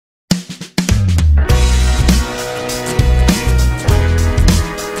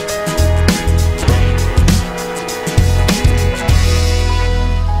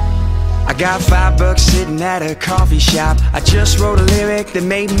got $5 sitting at a coffee shop. I just wrote a lyric that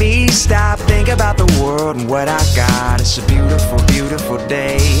made me stop, think about the world and what I got. It's a beautiful, beautiful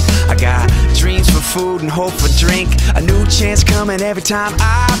day. I got dreams for food and hope for drink. A new chance coming every time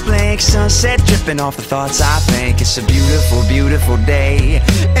I blink. Sunset dripping off the thoughts I think. It's a beautiful, beautiful day.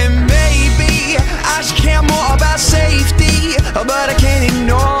 And maybe I should care more about safety, but I can't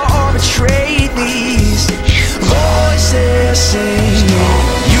ignore or betray these voices singing.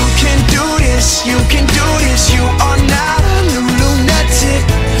 You can do this, you can do this. You are not a lunatic.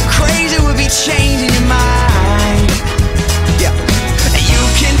 Crazy would be changing your mind. Yeah. You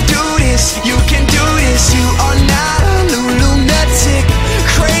can do this, you can do this. You are not a lunatic.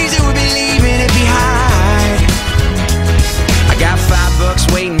 Crazy would be leaving it behind. I got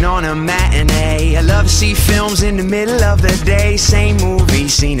 $5 waiting on a matinee. I love to see films in the middle of the day. Same movie,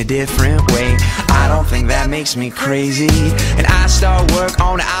 seen a different way. I don't think that makes me crazy. And I start work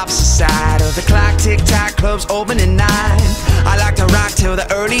on the opposite side of the clock. Tick-tock, clubs open at 9. I like to rock till the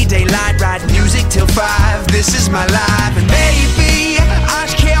early daylight, ride music till 5. This is my life. And maybe I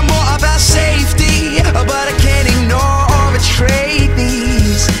should care more about safety, but I can't ignore or betray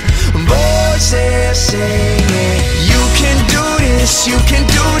these voices singing. You can do this, you can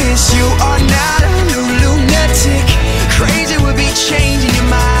do this. You are not a lunatic. Crazy would be changing your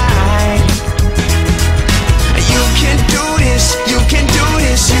mind. You can do this, you can do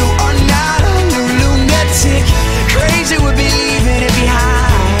this. You are not a lunatic. Crazy would be leaving it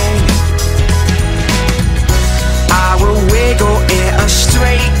behind. I will wiggle in a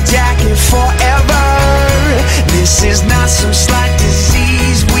straight jacket forever. This is not some slight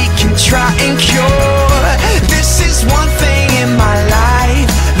disease we can try and cure. This is one thing in my life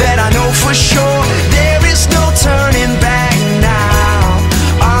that I know for sure. There is no turning back now.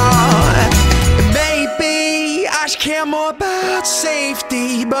 Maybe I should care more about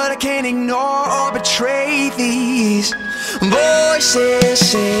safety, but I can't ignore or betray these voices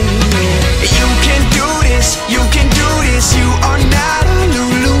singing. You can do this, you can do this. You are not a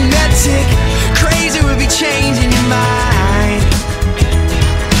lunatic. Crazy would be changing your mind.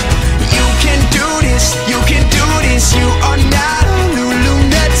 You can do this, you can do this. You are not